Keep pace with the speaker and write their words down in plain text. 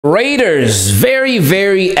Raiders, very,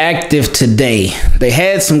 very active today. They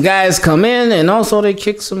had some guys come in and also they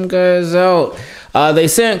kicked some guys out. They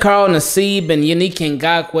sent Carl Nassib and Yannick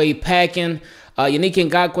Ngakoue packing. Yannick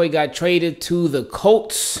Ngakoue got traded to the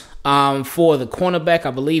Colts for the cornerback.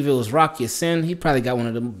 I believe it was Rock Ya-Sin. He probably got one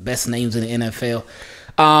of the best names in the NFL.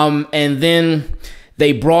 And then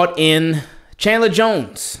they brought in Chandler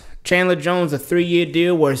Jones. Chandler Jones, a 3-year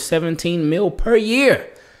deal worth $17 million per year.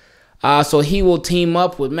 So he will team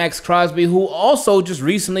up with Max Crosby, who also just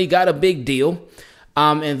recently got a big deal.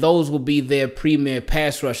 And those will be their premier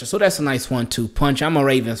pass rusher. So that's a nice 1-2 punch. I'm a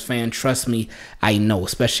Ravens fan. Trust me, I know,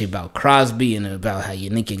 especially about Crosby and about how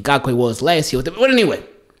Yannick Ngakoue was last year. But anyway,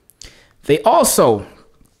 they also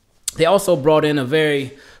brought in a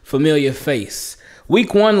very familiar face.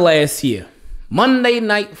 Week 1 last year, Monday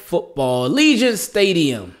Night Football, Allegiant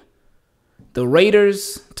Stadium. The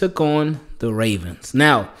Raiders took on the Ravens.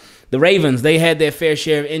 Now, the Ravens, they had their fair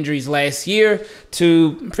share of injuries last year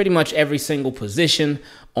to pretty much every single position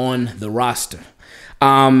on the roster.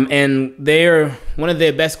 And one of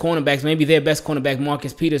their best cornerbacks, maybe their best cornerback,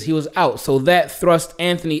 Marcus Peters, he was out. So that thrust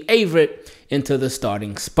Anthony Averett into the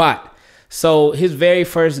starting spot. So his very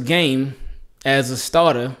first game as a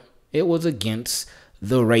starter, it was against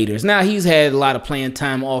the Raiders. Now, he's had a lot of playing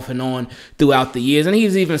time off and on throughout the years, and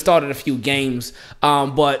he's even started a few games.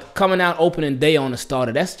 But coming out opening day on a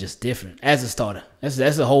starter, that's just different as a starter.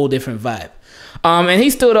 That's a whole different vibe. And he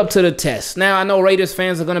stood up to the test. Now, I know Raiders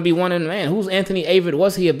fans are going to be wondering, man, who's Anthony Averett?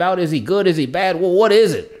 What's he about? Is he good? Is he bad? Well, what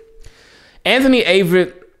is it? Anthony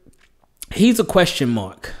Averett, he's a question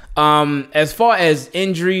mark. As far as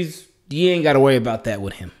injuries, you ain't got to worry about that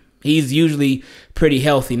with him. He's usually pretty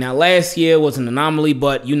healthy. Now, last year was an anomaly,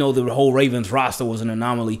 but you know the whole Ravens roster was an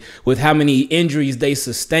anomaly with how many injuries they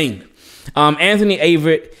sustained. Anthony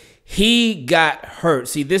Averett, he got hurt.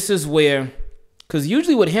 See, this is where, because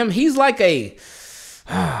usually with him, he's like he's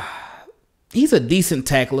a decent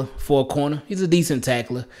tackler for a corner. He's a decent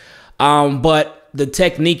tackler. But the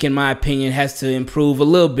technique, in my opinion, has to improve a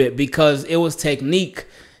little bit because it was technique,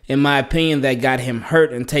 in my opinion, that got him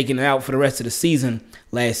hurt and taken out for the rest of the season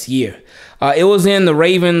last year. It was in the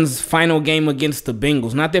Ravens' final game against the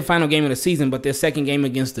Bengals. Not their final game of the season, but their second game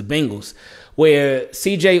against the Bengals, where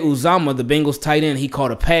C.J. Uzomah, the Bengals tight end, he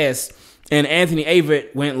caught a pass, and Anthony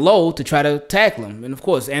Averett went low to try to tackle him. And, of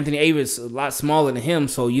course, Anthony Averett's a lot smaller than him,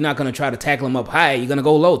 so you're not going to try to tackle him up high. You're going to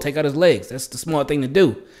go low, take out his legs. That's the smart thing to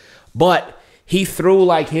do. But he threw,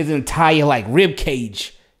 like, his entire, rib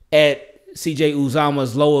cage at C.J.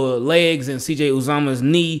 Uzomah's lower legs, and C.J. Uzomah's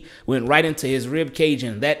knee went right into his rib cage,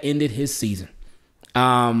 and that ended his season.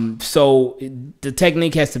 So the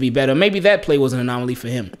technique has to be better. Maybe that play was an anomaly for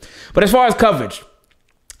him. But as far as coverage,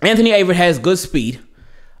 Anthony Averett has good speed,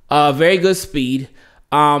 very good speed.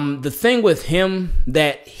 The thing with him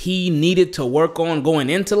that he needed to work on going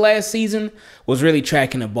into last season was really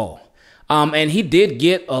tracking the ball. And he did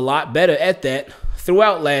get a lot better at that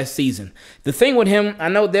throughout last season. The thing with him, I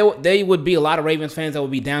know there would be a lot of Ravens fans that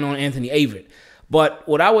would be down on Anthony Averett. But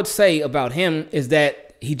what I would say about him is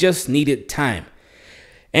that he just needed time.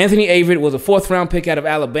 Anthony Averett was a 4th-round pick out of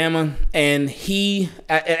Alabama. And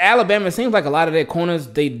at Alabama, it seems like a lot of their corners,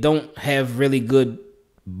 they don't have really good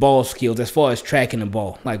ball skills as far as tracking the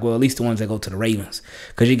ball. At least the ones that go to the Ravens.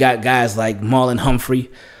 Because you got guys like Marlon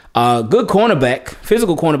Humphrey. Good cornerback,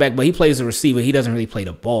 physical cornerback, but he plays a receiver. He doesn't really play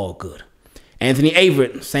the ball good. Anthony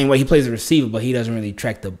Averett, same way, he plays a receiver, but he doesn't really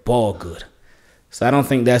track the ball good. So I don't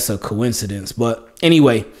think that's a coincidence. But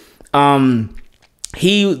anyway,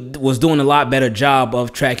 he was doing a lot better job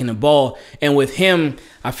of tracking the ball. And with him,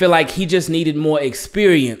 I feel like he just needed more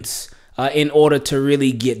experience in order to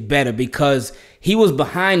really get better because he was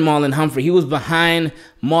behind Marlon Humphrey. He was behind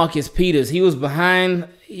Marcus Peters. He was behind,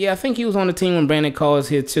 I think he was on the team when Brandon Carr was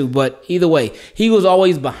here too. But either way, he was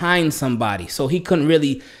always behind somebody. So he couldn't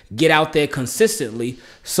really get out there consistently.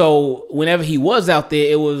 So whenever he was out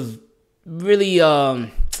there, it was really,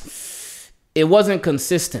 it wasn't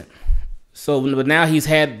consistent. But now he's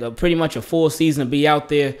had pretty much a full season to be out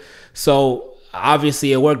there. So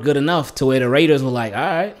obviously it worked good enough to where the Raiders were like, all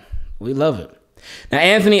right, we love it. Now,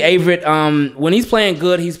 Anthony Averett, when he's playing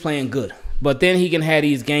good, he's playing good. But then he can have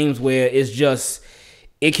these games where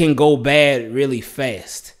it can go bad really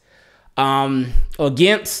fast.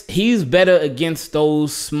 He's better against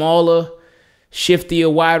those smaller,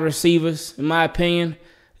 shiftier wide receivers, in my opinion.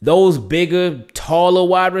 Those bigger, taller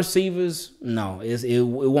wide receivers, no, it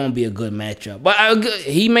won't be a good matchup. But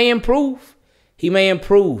he may improve.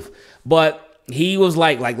 But he was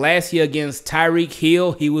like last year against Tyreek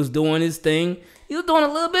Hill, he was doing his thing. He was doing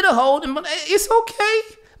a little bit of holding, but it's okay.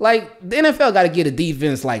 Like, the NFL got to get a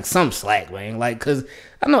defense like some slack, man. Like, because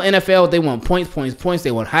I know NFL, they want points. They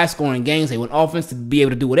want high-scoring games. They want offense to be able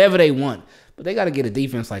to do whatever they want. But they got to get a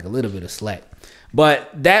defense like a little bit of slack. But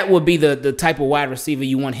that would be the type of wide receiver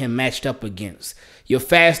you want him matched up against. Your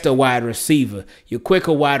faster wide receiver. Your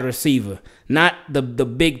quicker wide receiver. Not the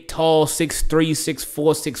big, tall 6'3",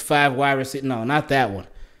 6'4", 6'5" wide receiver. No, not that one.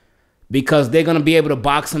 Because they're going to be able to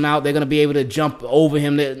box him out. They're going to be able to jump over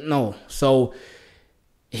him. No. So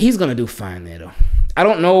he's going to do fine there, though. I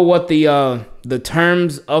don't know what the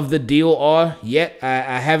terms of the deal are yet.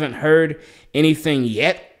 I haven't heard anything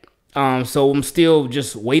yet. So I'm still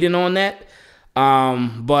just waiting on that.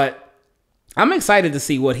 But I'm excited to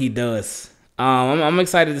see what he does. I'm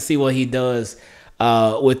excited to see what he does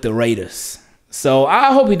with the Raiders. So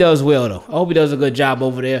I hope he does well, though. I hope he does a good job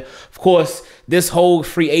over there. Of course, this whole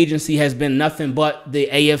free agency has been nothing but the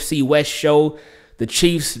AFC West show. The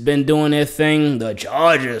Chiefs been doing their thing. The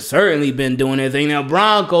Chargers certainly been doing their thing. Now,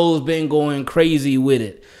 Broncos been going crazy with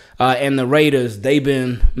it. And the Raiders, they've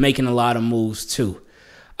been making a lot of moves, too.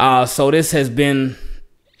 So this has been,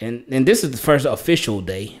 and this is the first official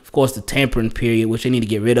day. Of course, the tampering period, which they need to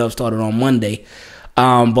get rid of, started on Monday.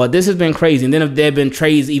 But this has been crazy. And then there have been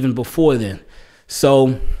trades even before then.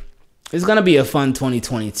 So it's going to be a fun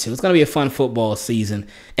 2022. It's going to be a fun football season.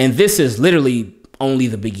 And this is literally only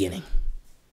the beginning.